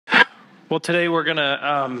Well, today we're going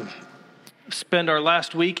to spend our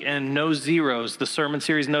last week in No Zeros, the sermon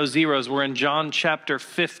series No Zeros. We're in John chapter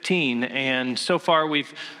 15, and so far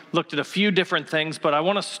we've looked at a few different things, but I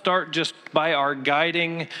want to start just by our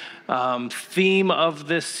guiding theme of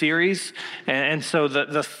this series. And so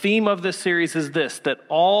the theme of this series is this, that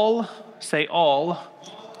all,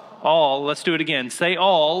 let's do it again, say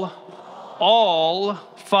all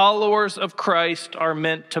followers of Christ are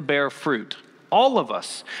meant to bear fruit. All of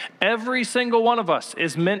us, every single one of us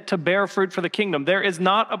is meant to bear fruit for the kingdom. There is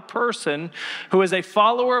not a person who is a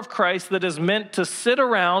follower of Christ that is meant to sit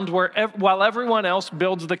around while everyone else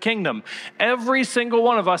builds the kingdom. Every single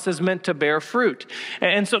one of us is meant to bear fruit.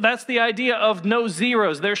 And so that's the idea of no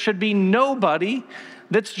zeros. There should be nobody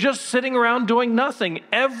that's just sitting around doing nothing.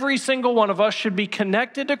 Every single one of us should be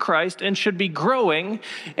connected to Christ and should be growing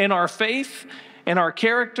in our faith, in our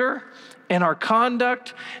character, in our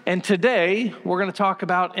conduct, and today we're going to talk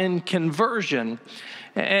about in conversion.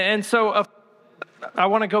 And so I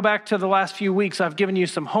want to go back to the last few weeks. I've given you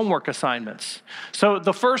some homework assignments. So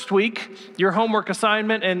the first week, your homework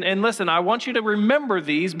assignment, and listen, I want you to remember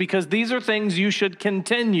these because these are things you should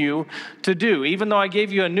continue to do. Even though I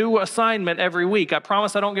gave you a new assignment every week, I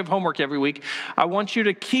promise I don't give homework every week. I want you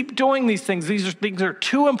to keep doing these things. These are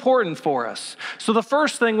too important for us. So the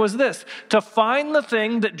first thing was this, to find the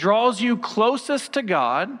thing that draws you closest to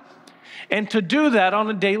God, and to do that on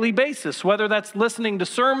a daily basis, whether that's listening to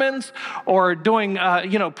sermons or doing,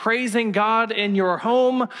 praising God in your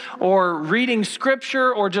home or reading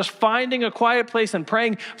scripture or just finding a quiet place and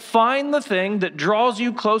praying. Find the thing that draws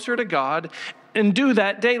you closer to God and do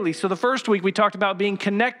that daily. So the first week we talked about being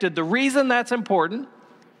connected. The reason that's important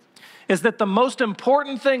is that the most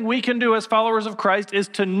important thing we can do as followers of Christ is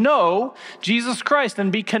to know Jesus Christ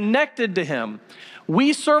and be connected to Him.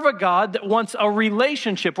 We serve a God that wants a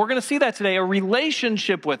relationship. We're going to see that today, a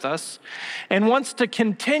relationship with us, and wants to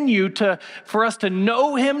continue for us to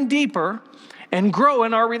know Him deeper and grow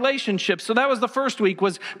in our relationship. So that was the first week,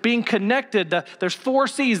 was being connected. There's 4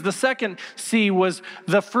 C's. The second C was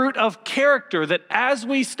the fruit of character, that as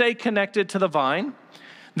we stay connected to the vine,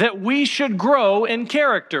 that we should grow in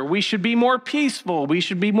character. We should be more peaceful. We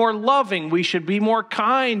should be more loving. We should be more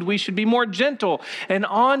kind. We should be more gentle. And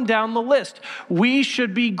on down the list. We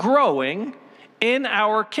should be growing in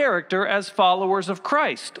our character as followers of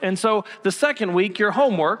Christ. And so the second week, your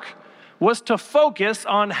homework was to focus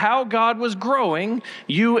on how God was growing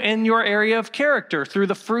you in your area of character through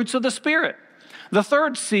the fruits of the Spirit. The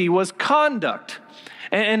third C was conduct.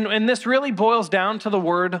 And this really boils down to the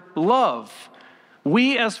word love.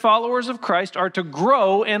 We as followers of Christ are to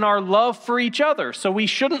grow in our love for each other. So we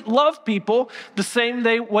shouldn't love people the same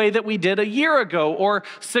way that we did a year ago or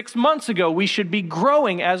 6 months ago. We should be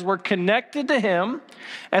growing as we're connected to Him.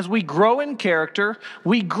 As we grow in character,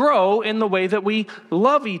 we grow in the way that we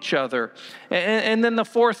love each other. And then the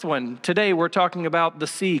fourth one, today we're talking about the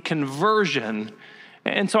C, conversion.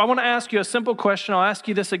 And so I want to ask you a simple question. I'll ask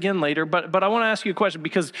you this again later, but I want to ask you a question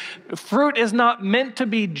because fruit is not meant to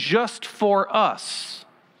be just for us.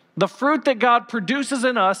 The fruit that God produces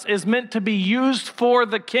in us is meant to be used for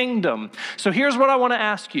the kingdom. So here's what I want to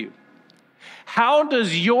ask you. How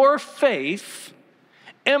does your faith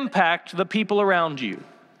impact the people around you?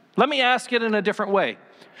 Let me ask it in a different way.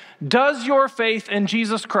 Does your faith in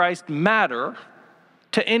Jesus Christ matter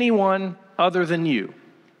to anyone other than you?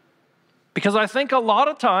 Because I think a lot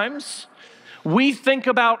of times we think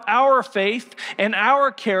about our faith and our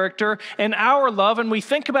character and our love, and we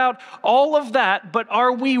think about all of that, but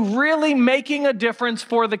are we really making a difference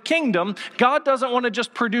for the kingdom? God doesn't want to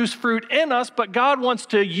just produce fruit in us, but God wants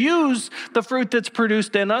to use the fruit that's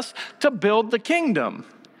produced in us to build the kingdom.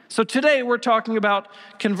 So today we're talking about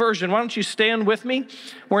conversion. Why don't you stand with me?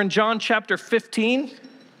 We're in John chapter 15.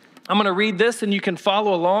 I'm going to read this and you can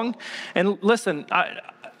follow along. And listen,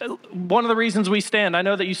 one of the reasons we stand, I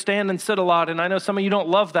know that you stand and sit a lot, and I know some of you don't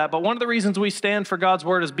love that, but one of the reasons we stand for God's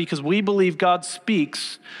word is because we believe God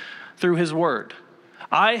speaks through His word.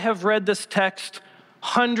 I have read this text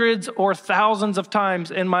hundreds or thousands of times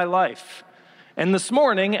in my life. And this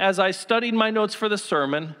morning, as I studied my notes for this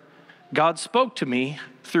sermon, God spoke to me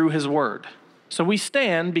through His word. So we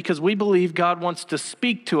stand because we believe God wants to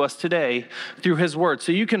speak to us today through His word.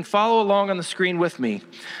 So you can follow along on the screen with me.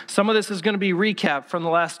 Some of this is going to be recap from the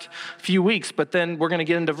last few weeks, but then we're going to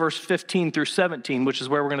get into verse 15 through 17, which is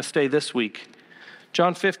where we're going to stay this week.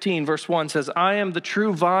 John 15, verse 1 says, I am the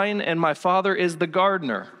true vine, and my Father is the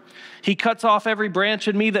gardener. He cuts off every branch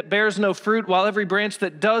in me that bears no fruit, while every branch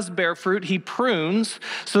that does bear fruit, He prunes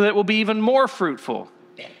so that it will be even more fruitful.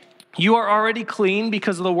 You are already clean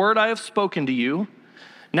because of the word I have spoken to you.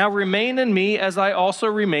 Now remain in me as I also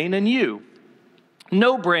remain in you.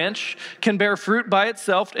 No branch can bear fruit by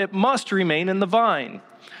itself. It must remain in the vine.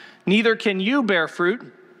 Neither can you bear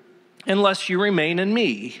fruit unless you remain in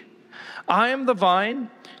me. I am the vine,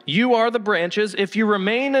 you are the branches. If you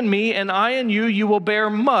remain in me and I in you, you will bear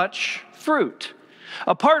much fruit.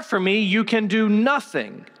 Apart from me, you can do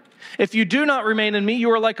nothing. If you do not remain in me, you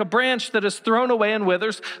are like a branch that is thrown away and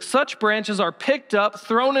withers. Such branches are picked up,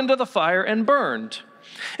 thrown into the fire, and burned.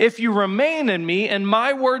 If you remain in me and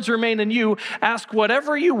my words remain in you, ask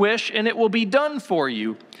whatever you wish and it will be done for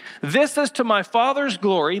you. This is to my Father's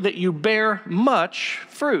glory that you bear much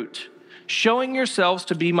fruit, showing yourselves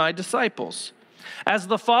to be my disciples. As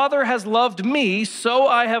the Father has loved me, so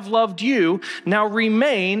I have loved you. Now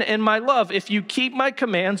remain in my love. If you keep my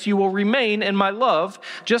commands, you will remain in my love,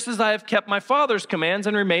 just as I have kept my Father's commands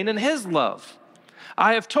and remain in his love.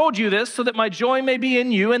 I have told you this so that my joy may be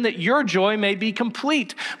in you and that your joy may be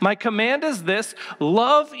complete. My command is this: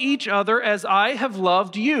 love each other as I have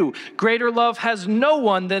loved you. Greater love has no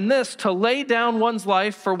one than this, to lay down one's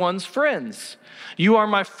life for one's friends. You are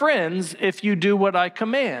my friends if you do what I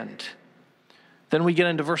command. Then we get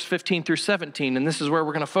into verse 15 through 17, and this is where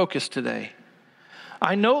we're going to focus today.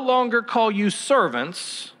 I no longer call you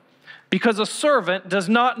servants, because a servant does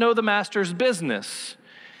not know the master's business.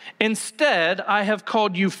 Instead, I have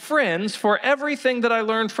called you friends, for everything that I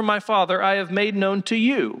learned from my Father I have made known to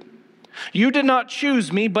you. You did not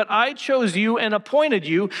choose me, but I chose you and appointed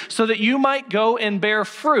you so that you might go and bear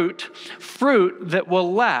fruit that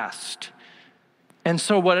will last. And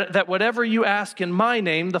so that whatever you ask in my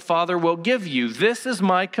name, the Father will give you. This is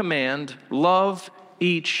my command: love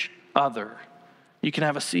each other. You can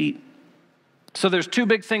have a seat. So there's two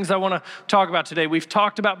big things I want to talk about today. We've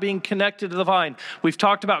talked about being connected to the vine. We've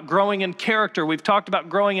talked about growing in character. We've talked about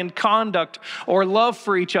growing in conduct or love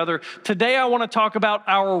for each other. Today I want to talk about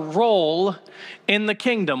our role in the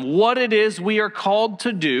kingdom, what it is we are called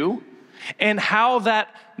to do, and how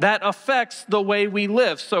that affects the way we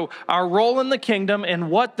live. So our role in the kingdom and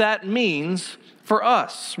what that means for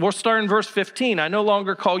us. We'll start in verse 15. I no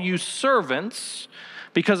longer call you servants,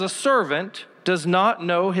 because a servant does not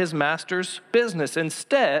know his master's business.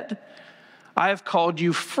 Instead, I have called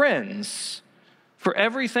you friends. For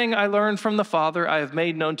everything I learned from the Father, I have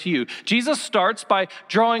made known to you. Jesus starts by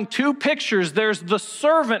drawing two pictures. There's the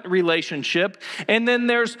servant relationship, and then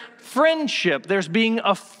there's friendship. There's being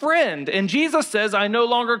a friend. And Jesus says, I no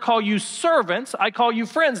longer call you servants, I call you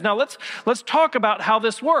friends. Now let's talk about how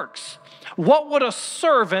this works. What would a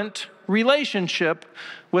servant relationship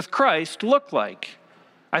with Christ look like?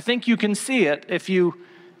 I think you can see it if you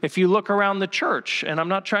look around the church. And I'm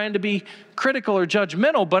not trying to be critical or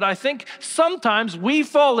judgmental, but I think sometimes we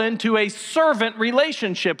fall into a servant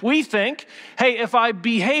relationship. We think, hey, if I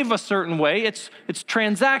behave a certain way, it's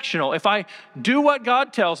transactional. If I do what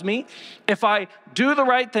God tells me, if I do the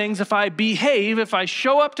right things, if I behave, if I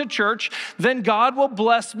show up to church, then God will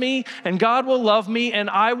bless me and God will love me and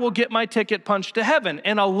I will get my ticket punched to heaven.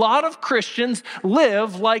 And a lot of Christians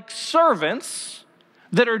live like servants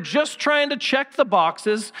that are just trying to check the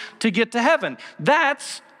boxes to get to heaven.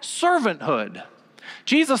 That's servanthood.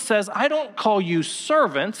 Jesus says, I don't call you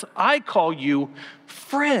servants, I call you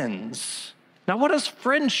friends. Now, what does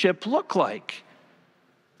friendship look like?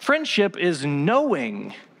 Friendship is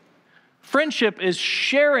knowing. Friendship is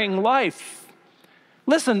sharing life.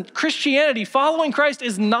 Listen, Christianity, following Christ,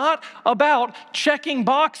 is not about checking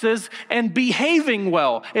boxes and behaving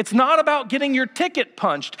well. It's not about getting your ticket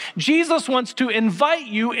punched. Jesus wants to invite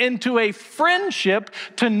you into a friendship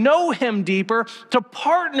to know him deeper, to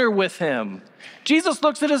partner with him. Jesus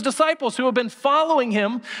looks at his disciples who have been following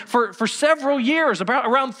him for several years,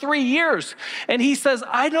 around 3 years. And he says,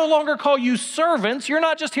 I no longer call you servants. You're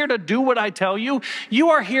not just here to do what I tell you. You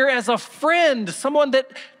are here as a friend, someone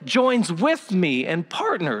that joins with me and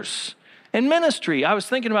partners in ministry. I was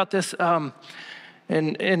thinking about this and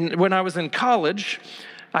when I was in college.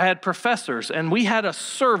 I had professors, and we had a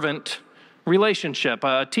servant relationship,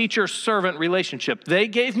 a teacher-servant relationship. They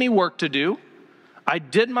gave me work to do. I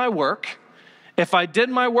did my work. If I did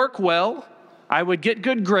my work well, I would get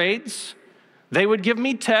good grades. They would give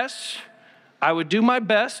me tests. I would do my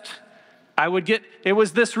best. It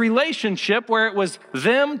was this relationship where it was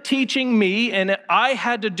them teaching me, and I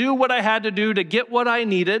had to do what I had to do to get what I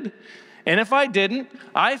needed. And if I didn't,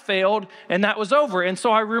 I failed, and that was over. And so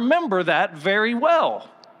I remember that very well.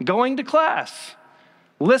 Going to class,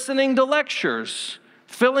 listening to lectures,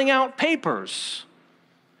 filling out papers.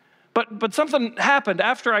 But something happened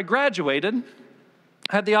after I graduated.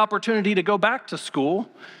 I had the opportunity to go back to school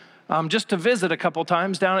just to visit a couple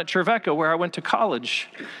times down at Trevecca where I went to college.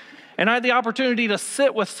 And I had the opportunity to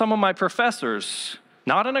sit with some of my professors,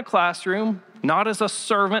 not in a classroom, not as a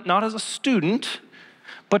servant, not as a student,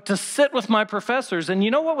 but to sit with my professors. And you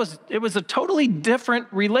know what it was a totally different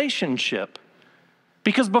relationship.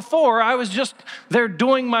 Because before, I was just there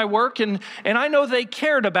doing my work, and I know they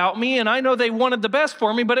cared about me, and I know they wanted the best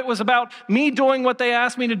for me, but it was about me doing what they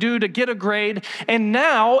asked me to do to get a grade. And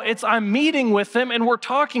now I'm meeting with them, and we're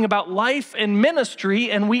talking about life and ministry,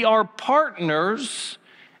 and we are partners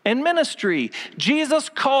in ministry. Jesus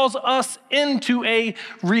calls us into a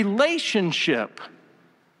relationship,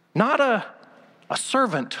 not a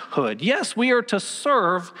servanthood. Yes, we are to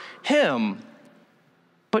serve him,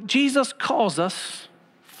 but Jesus calls us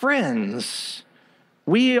friends.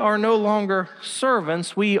 We are no longer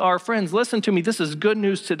servants, we are friends. Listen to me, this is good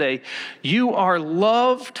news today. You are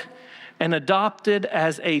loved and adopted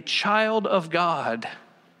as a child of God.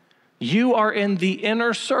 You are in the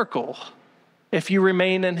inner circle if you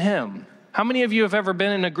remain in him. How many of you have ever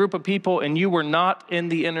been in a group of people and you were not in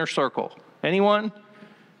the inner circle? Anyone?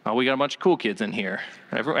 Oh, we got a bunch of cool kids in here.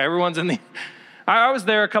 Everyone's in the... I was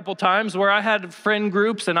there a couple times where I had friend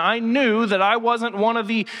groups, and I knew that I wasn't one of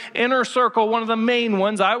the inner circle, one of the main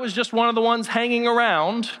ones. I was just one of the ones hanging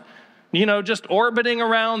around, just orbiting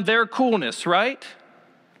around their coolness, right?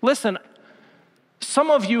 Listen, some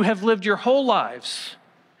of you have lived your whole lives,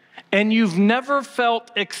 and you've never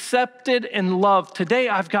felt accepted and loved. Today,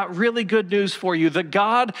 I've got really good news for you. The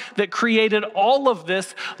God that created all of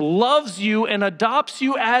this loves you and adopts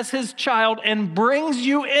you as his child and brings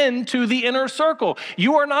you into the inner circle.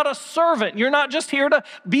 You are not a servant. You're not just here to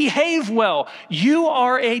behave well. You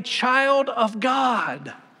are a child of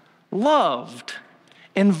God, loved,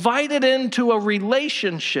 invited into a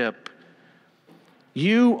relationship.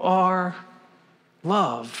 You are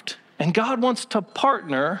loved. And God wants to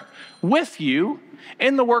partner with you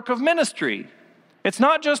in the work of ministry. It's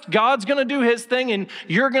not just God's going to do his thing and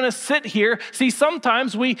you're going to sit here. See,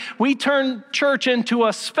 sometimes we turn church into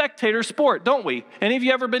a spectator sport, don't we? Any of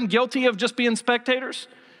you ever been guilty of just being spectators?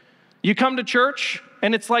 You come to church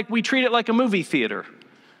and it's like we treat it like a movie theater.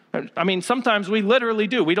 I mean, sometimes we literally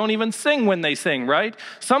do. We don't even sing when they sing, right?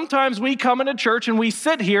 Sometimes we come into church and we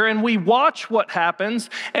sit here and we watch what happens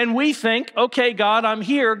and we think, okay, God, I'm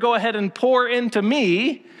here. Go ahead and pour into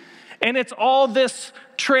me. And it's all this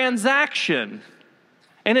transaction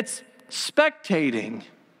and it's spectating.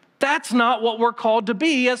 That's not what we're called to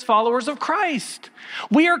be as followers of Christ.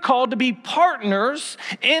 We are called to be partners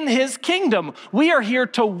in his kingdom. We are here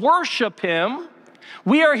to worship him.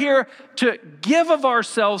 We are here to give of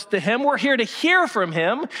ourselves to him. We're here to hear from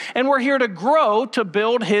him, and we're here to grow to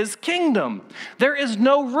build his kingdom. There is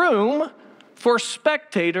no room for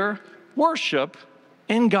spectator worship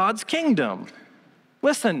in God's kingdom.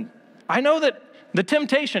 Listen, I know that the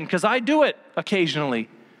temptation, because I do it occasionally,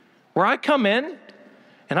 where I come in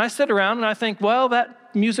and I sit around and I think, well,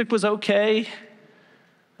 that music was okay.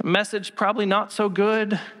 The message probably not so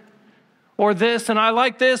good. Or this, and I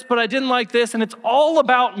like this, but I didn't like this, and it's all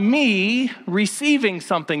about me receiving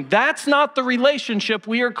something. That's not the relationship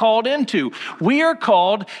we are called into. We are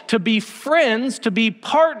called to be friends, to be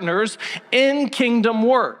partners in kingdom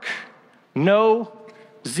work. No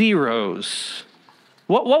zeros.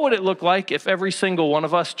 What would it look like if every single one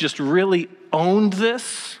of us just really owned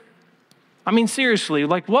this? I mean, seriously,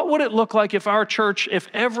 what would it look like if our church, if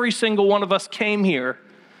every single one of us came here,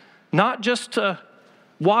 not just to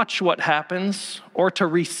watch what happens or to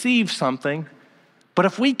receive something, but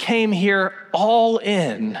if we came here all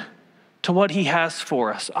in to what he has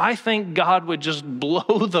for us, I think God would just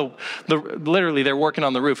blow the literally they're working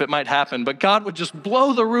on the roof, it might happen, but God would just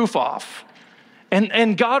blow the roof off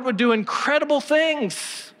and God would do incredible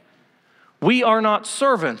things. We are not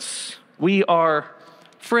servants, we are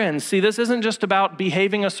friends. See, this isn't just about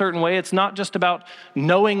behaving a certain way. It's not just about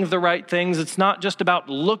knowing the right things. It's not just about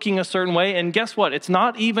looking a certain way. And guess what? It's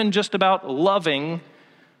not even just about loving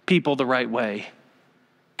people the right way.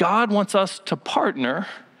 God wants us to partner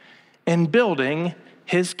in building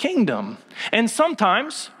his kingdom. And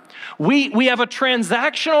sometimes we have a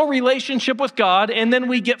transactional relationship with God, and then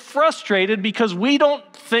we get frustrated because we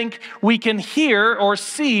don't think we can hear or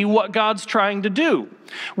see what God's trying to do.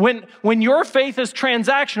 When your faith is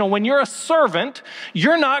transactional, when you're a servant,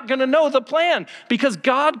 you're not going to know the plan because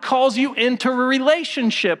God calls you into a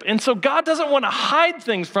relationship. And so God doesn't want to hide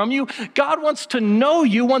things from you. God wants to know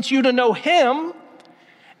you, wants you to know him,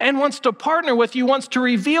 and wants to partner with you, wants to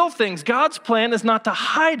reveal things. God's plan is not to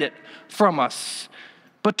hide it from us,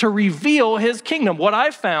 but to reveal his kingdom. What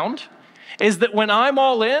I've found is that when I'm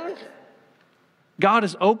all in, God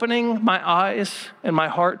is opening my eyes and my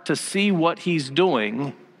heart to see what he's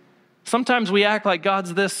doing Sometimes we act like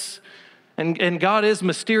God's this, and God is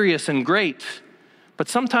mysterious and great, but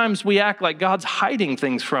sometimes we act like God's hiding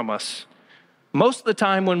things from us. Most of the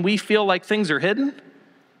time when we feel like things are hidden,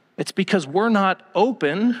 it's because we're not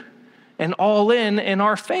open and all in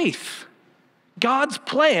our faith. God's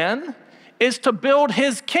plan is to build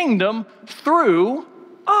his kingdom through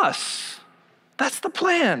us. That's the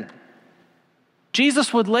plan.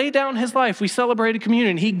 Jesus would lay down his life. We celebrated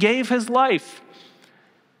communion. He gave his life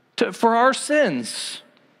for our sins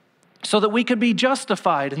so that we could be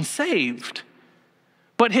justified and saved.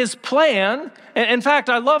 But his plan, in fact,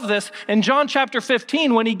 I love this, in John chapter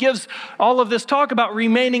 15, when he gives all of this talk about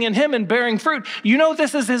remaining in him and bearing fruit, you know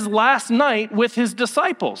this is his last night with his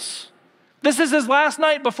disciples. This is his last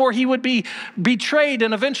night before he would be betrayed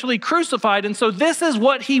and eventually crucified. And so this is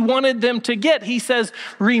what he wanted them to get. He says,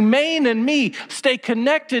 remain in me, stay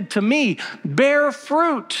connected to me, bear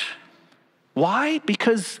fruit. Why?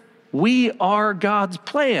 Because we are God's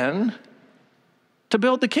plan to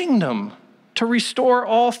build the kingdom, to restore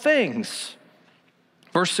all things.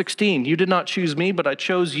 Verse 16, you did not choose me, but I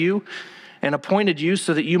chose you and appointed you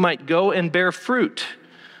so that you might go and bear fruit,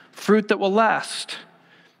 fruit that will last.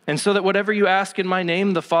 And so that whatever you ask in my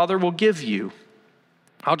name, the Father will give you.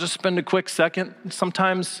 I'll just spend a quick second.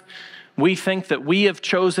 Sometimes we think that we have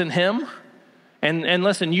chosen him. And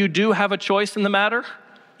listen, you do have a choice in the matter.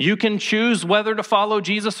 You can choose whether to follow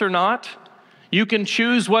Jesus or not. You can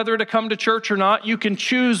choose whether to come to church or not. You can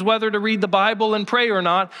choose whether to read the Bible and pray or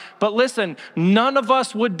not. But listen, none of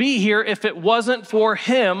us would be here if it wasn't for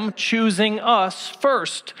him choosing us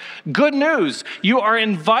first. Good news, you are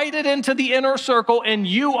invited into the inner circle and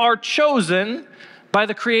you are chosen by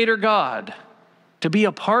the Creator God to be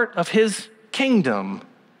a part of his kingdom.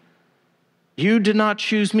 You did not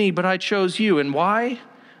choose me, but I chose you. And why?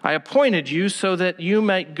 I appointed you so that you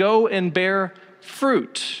might go and bear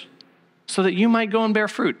fruit. So that you might go and bear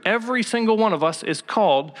fruit. Every single one of us is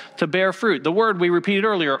called to bear fruit. The word we repeated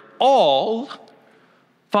earlier, all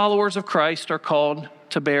followers of Christ are called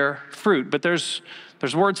to bear fruit. But there's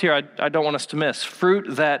words here I don't want us to miss.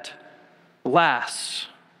 Fruit that lasts.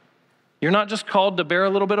 You're not just called to bear a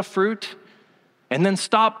little bit of fruit and then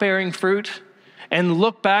stop bearing fruit and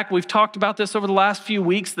look back. We've talked about this over the last few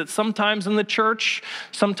weeks, that sometimes in the church,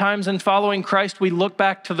 sometimes in following Christ, we look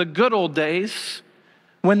back to the good old days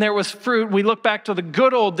when there was fruit. We look back to the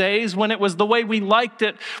good old days when it was the way we liked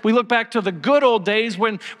it. We look back to the good old days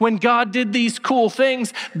when God did these cool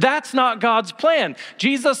things. That's not God's plan.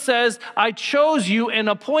 Jesus says, I chose you and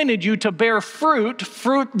appointed you to bear fruit,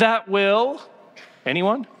 fruit that will,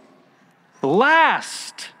 anyone?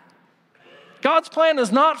 Last. God's plan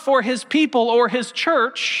is not for his people or his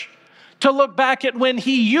church to look back at when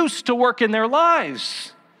he used to work in their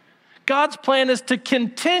lives. God's plan is to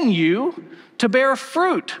continue to bear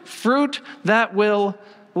fruit, fruit that will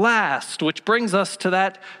last, which brings us to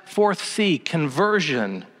that fourth C,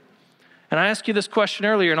 conversion. And I asked you this question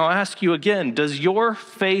earlier, and I'll ask you again. Does your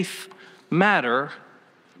faith matter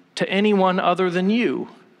to anyone other than you?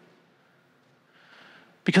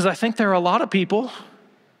 Because I think there are a lot of people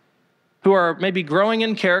who are maybe growing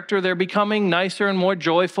in character. They're becoming nicer and more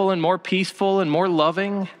joyful and more peaceful and more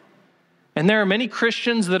loving. And there are many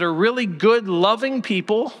Christians that are really good, loving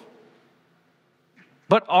people.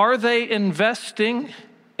 But are they investing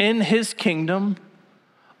in his kingdom?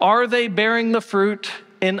 Are they bearing the fruit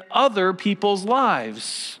in other people's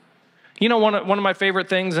lives? You know, one of my favorite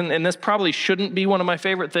things, and this probably shouldn't be one of my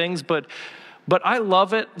favorite things, but I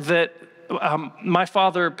love it that my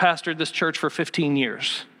father pastored this church for 15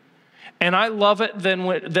 years. And I love it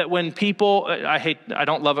that when people, I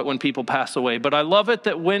don't love it when people pass away, but I love it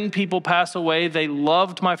that when people pass away, they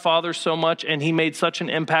loved my father so much and he made such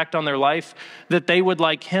an impact on their life that they would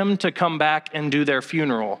like him to come back and do their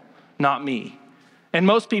funeral, not me. And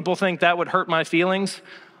most people think that would hurt my feelings.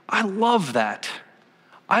 I love that.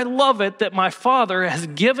 I love it that my father has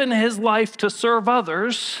given his life to serve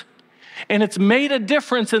others and it's made a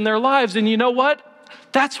difference in their lives. And you know what?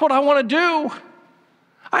 That's what I want to do.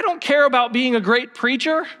 I don't care about being a great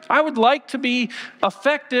preacher. I would like to be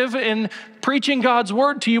effective in preaching God's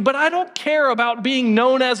word to you, but I don't care about being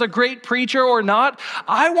known as a great preacher or not.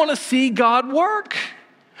 I want to see God work.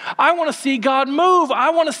 I want to see God move.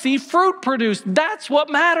 I want to see fruit produced. That's what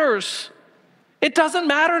matters. It doesn't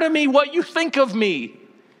matter to me what you think of me.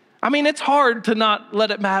 I mean, it's hard to not let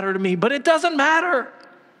it matter to me, but it doesn't matter.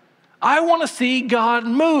 I want to see God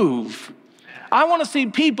move. I want to see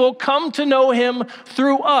people come to know him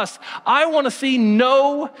through us. I want to see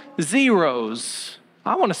no zeros.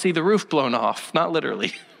 I want to see the roof blown off, not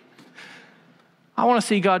literally. I want to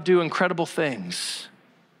see God do incredible things.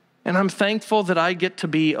 And I'm thankful that I get to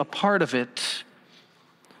be a part of it.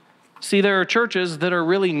 See, there are churches that are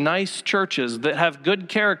really nice churches that have good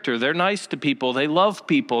character. They're nice to people. They love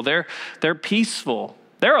people. They're peaceful.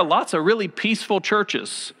 There are lots of really peaceful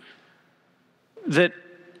churches that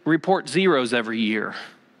report zeros every year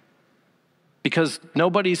because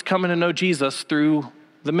nobody's coming to know Jesus through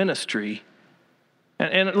the ministry.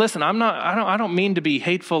 And listen, I don't mean to be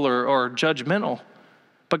hateful or judgmental,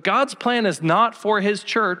 but God's plan is not for his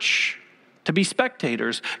church to be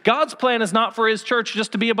spectators. God's plan is not for his church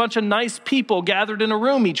just to be a bunch of nice people gathered in a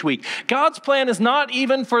room each week. God's plan is not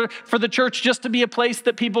even for the church just to be a place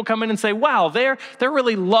that people come in and say, wow, they're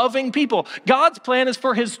really loving people. God's plan is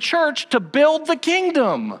for his church to build the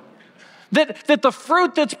kingdom. That the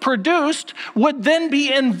fruit that's produced would then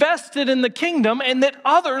be invested in the kingdom and that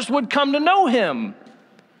others would come to know him.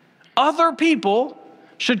 Other people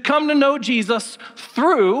should come to know Jesus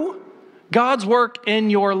through God's work in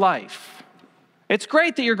your life. It's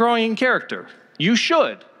great that you're growing in character. You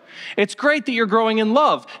should. It's great that you're growing in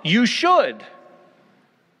love. You should.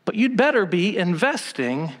 But you'd better be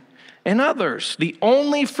investing in others. The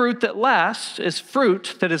only fruit that lasts is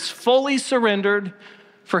fruit that is fully surrendered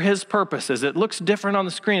for his purposes. It looks different on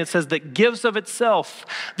the screen. It says that gives of itself.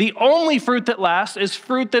 The only fruit that lasts is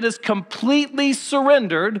fruit that is completely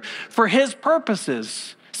surrendered for his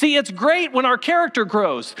purposes. See, it's great when our character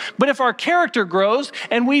grows, but if our character grows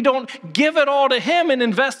and we don't give it all to him and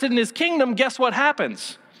invest it in his kingdom, guess what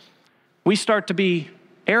happens? We start to be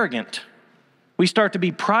arrogant. We start to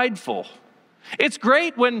be prideful. It's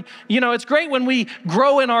great when we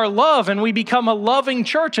grow in our love and we become a loving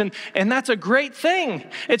church, and that's a great thing.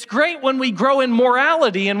 It's great when we grow in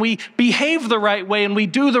morality and we behave the right way and we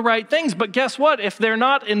do the right things. But guess what? If they're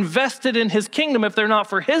not invested in his kingdom, if they're not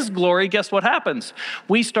for his glory, guess what happens?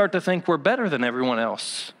 We start to think we're better than everyone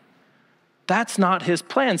else. That's not his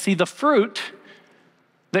plan. See, the fruit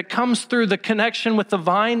that comes through the connection with the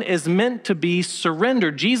vine is meant to be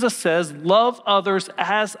surrendered. Jesus says, love others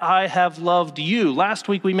as I have loved you. Last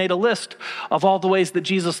week we made a list of all the ways that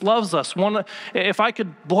Jesus loves us. If I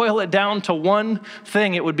could boil it down to one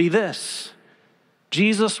thing, it would be this.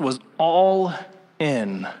 Jesus was all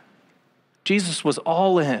in. Jesus was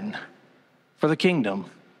all in for the kingdom.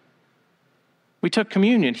 We took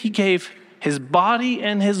communion. He gave his body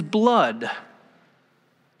and his blood.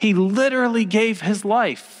 He literally gave his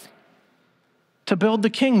life to build the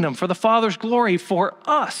kingdom for the Father's glory for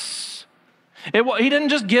us. He didn't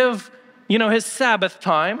just give, his Sabbath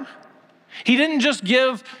time. He didn't just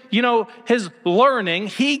give, his learning.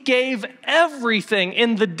 He gave everything.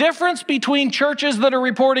 And the difference between churches that are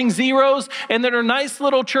reporting zeros and that are nice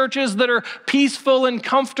little churches that are peaceful and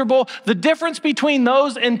comfortable, the difference between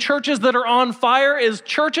those and churches that are on fire is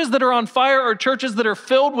churches that are on fire are churches that are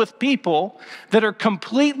filled with people that are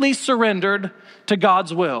completely surrendered to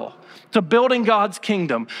God's will, to building God's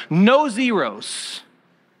kingdom. No zeros.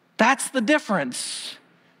 That's the difference.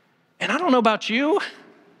 And I don't know about you,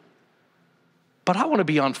 but I want to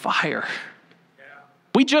be on fire. Yeah.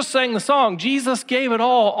 We just sang the song, Jesus gave it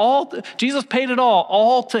all Jesus paid it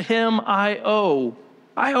all to him I owe.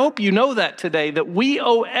 I hope you know that today, that we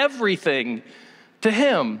owe everything to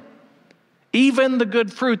him. Even the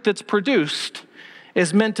good fruit that's produced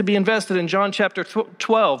is meant to be invested. In John chapter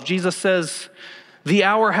 12, Jesus says, the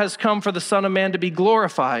hour has come for the Son of Man to be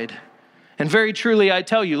glorified. And very truly, I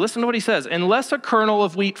tell you, listen to what he says, unless a kernel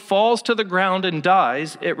of wheat falls to the ground and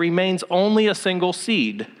dies, it remains only a single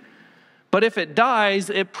seed. But if it dies,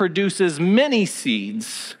 it produces many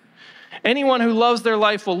seeds. Anyone who loves their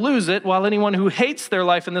life will lose it, while anyone who hates their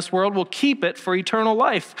life in this world will keep it for eternal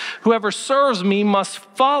life. Whoever serves me must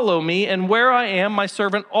follow me, and where I am, my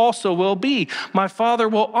servant also will be. My Father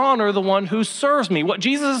will honor the one who serves me. What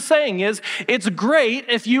Jesus is saying is, it's great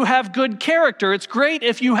if you have good character. It's great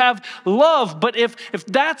if you have love. But if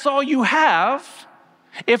that's all you have,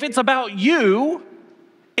 if it's about you,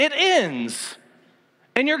 it ends.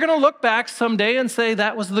 And you're going to look back someday and say,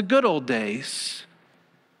 that was the good old days.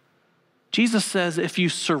 Jesus says, if you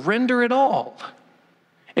surrender it all,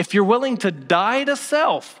 if you're willing to die to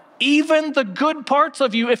self, even the good parts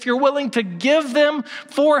of you, if you're willing to give them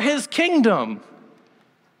for his kingdom,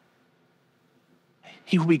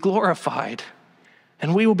 he will be glorified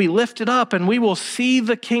and we will be lifted up and we will see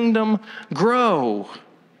the kingdom grow.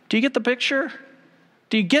 Do you get the picture?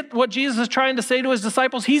 Do you get what Jesus is trying to say to his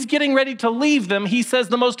disciples? He's getting ready to leave them. He says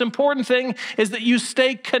the most important thing is that you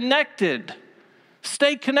stay connected.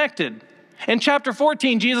 Stay connected. In chapter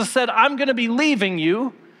 14, Jesus said, I'm going to be leaving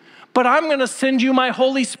you, but I'm going to send you my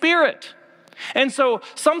Holy Spirit. And so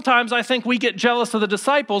sometimes I think we get jealous of the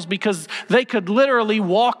disciples because they could literally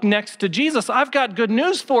walk next to Jesus. I've got good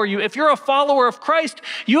news for you. If you're a follower of Christ,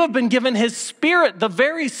 you have been given his Spirit. The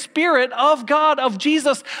very Spirit of God, of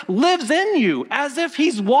Jesus, lives in you as if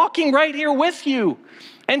he's walking right here with you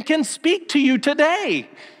and can speak to you today,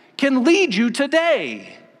 can lead you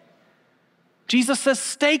today. Jesus says,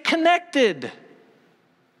 stay connected.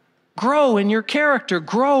 Grow in your character,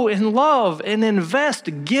 grow in love, and invest.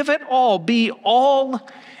 Give it all. Be all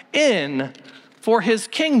in for his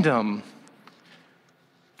kingdom.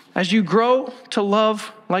 As you grow to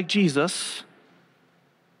love like Jesus,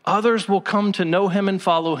 others will come to know him and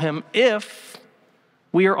follow him if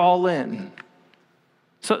we are all in.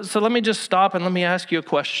 So let me just stop and let me ask you a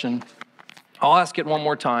question. I'll ask it one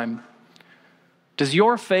more time. Does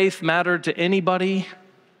your faith matter to anybody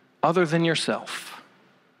other than yourself?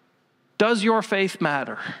 Does your faith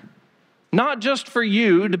matter? Not just for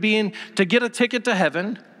you to get a ticket to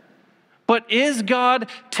heaven, but is God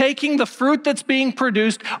taking the fruit that's being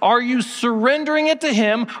produced? Are you surrendering it to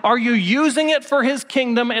him? Are you using it for his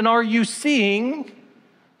kingdom? And are you seeing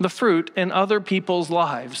the fruit in other people's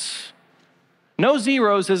lives? No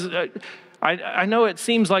zeros is, I know it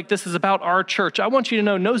seems like this is about our church. I want you to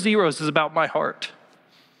know no zeros is about my heart.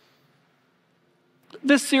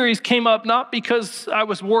 This series came up not because I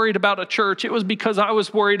was worried about a church. It was because I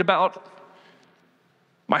was worried about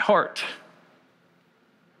my heart.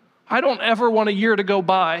 I don't ever want a year to go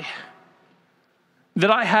by that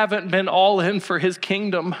I haven't been all in for his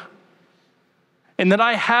kingdom and that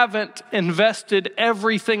I haven't invested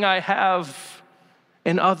everything I have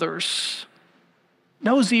in others.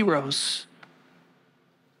 No zeros.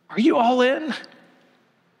 Are you all in?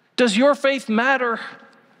 Does your faith matter?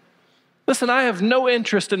 Listen, I have no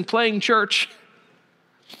interest in playing church.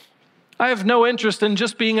 I have no interest in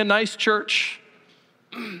just being a nice church.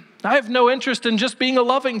 I have no interest in just being a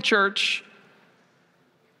loving church.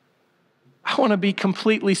 I want to be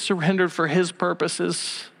completely surrendered for his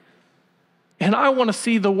purposes. And I want to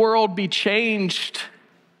see the world be changed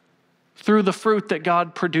through the fruit that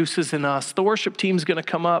God produces in us. The worship team's going to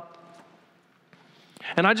come up.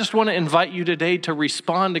 And I just want to invite you today to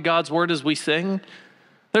respond to God's word as we sing.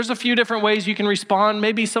 There's a few different ways you can respond.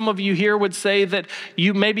 Maybe some of you here would say that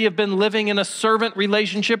you maybe have been living in a servant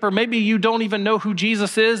relationship, or maybe you don't even know who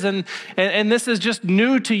Jesus is, and this is just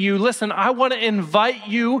new to you. Listen, I want to invite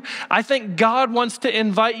you. I think God wants to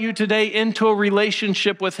invite you today into a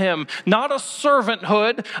relationship with him. Not a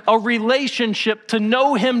servanthood, a relationship to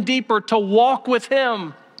know him deeper, to walk with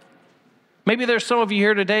him. Maybe there's some of you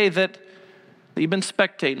here today that you've been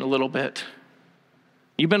spectating a little bit.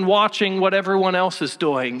 You've been watching what everyone else is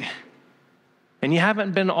doing, and you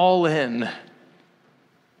haven't been all in.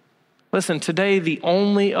 Listen, today the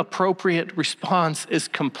only appropriate response is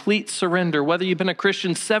complete surrender. Whether you've been a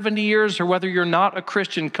Christian 70 years or whether you're not a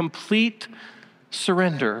Christian, complete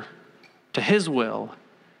surrender to his will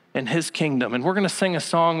and his kingdom. And we're going to sing a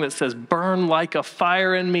song that says, "Burn like a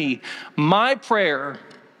fire in me." My prayer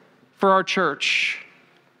for our church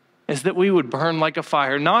is that we would burn like a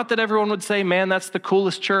fire. Not that everyone would say, man, that's the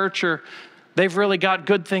coolest church, or they've really got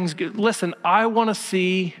good things. Listen, I want to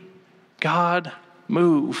see God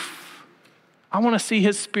move. I want to see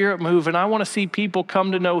his Spirit move, and I want to see people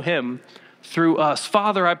come to know him through us.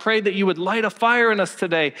 Father, I pray that you would light a fire in us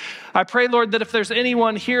today. I pray, Lord, that if there's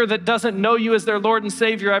anyone here that doesn't know you as their Lord and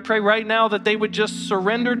Savior, I pray right now that they would just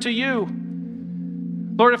surrender to you.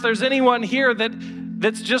 Lord, if there's anyone here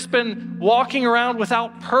that's just been walking around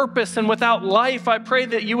without purpose and without life, I pray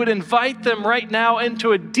that you would invite them right now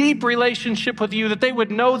into a deep relationship with you, that they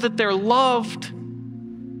would know that they're loved,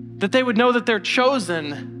 that they would know that they're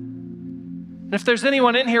chosen. And if there's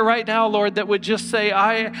anyone in here right now, Lord, that would just say,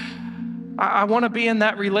 I want to be in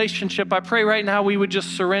that relationship, I pray right now we would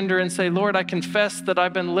just surrender and say, Lord, I confess that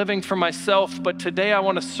I've been living for myself, but today I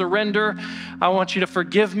want to surrender. I want you to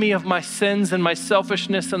forgive me of my sins and my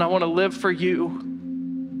selfishness, and I want to live for you.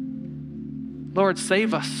 Lord,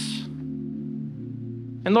 save us.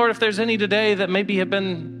 And Lord, if there's any today that maybe have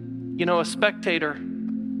been, a spectator,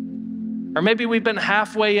 or maybe we've been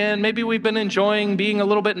halfway in, maybe we've been enjoying being a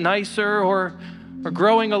little bit nicer or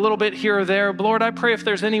growing a little bit here or there. But Lord, I pray if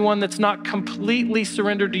there's anyone that's not completely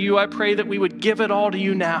surrendered to you, I pray that we would give it all to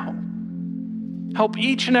you now. Help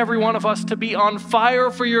each and every one of us to be on fire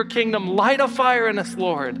for your kingdom. Light a fire in us,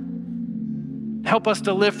 Lord. Help us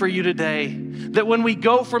to live for you today. That when we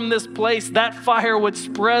go from this place, that fire would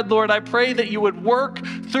spread, Lord. I pray that you would work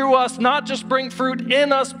through us, not just bring fruit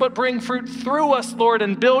in us, but bring fruit through us, Lord,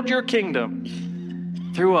 and build your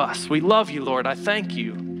kingdom through us. We love you, Lord. I thank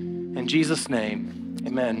you. In Jesus' name,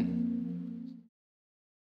 amen.